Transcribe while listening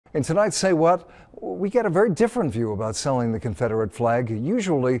In tonight's Say What, we get a very different view about selling the Confederate flag.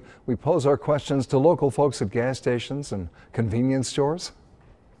 Usually, we pose our questions to local folks at gas stations and convenience stores.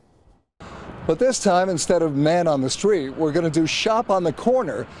 But this time, instead of man on the street, we're going to do shop on the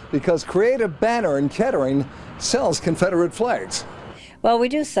corner because Creative Banner in Kettering sells Confederate flags. Well, we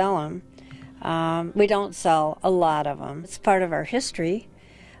do sell them. We don't sell a lot of them. It's part of our history.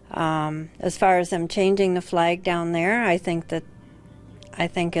 As far as them changing the flag down there, I think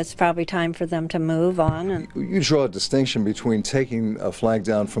it's probably time for them to move on. And you draw a distinction between taking a flag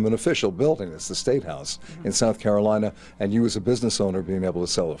down from an official building, it's the State House in South Carolina, and you as a business owner being able to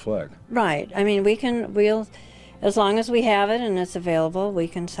sell a flag. Right. I mean, as long as we have it and it's available, we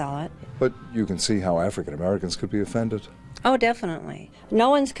can sell it. But you can see how African Americans could be offended. Oh, definitely. No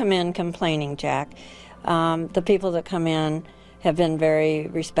one's come in complaining, Jack. The people that come in have been very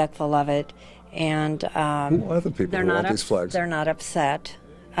respectful of it. And who are the people who want these flags? They're not upset.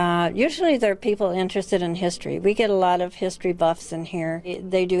 Usually they're people interested in history. We get a lot of history buffs in here.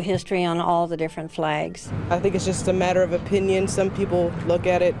 They do history on all the different flags. I think it's just a matter of opinion. Some people look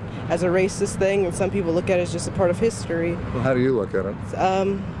at it as a racist thing, and some people look at it as just a part of history. Well, how do you look at it?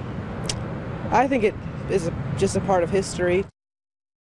 I think it is just a part of history.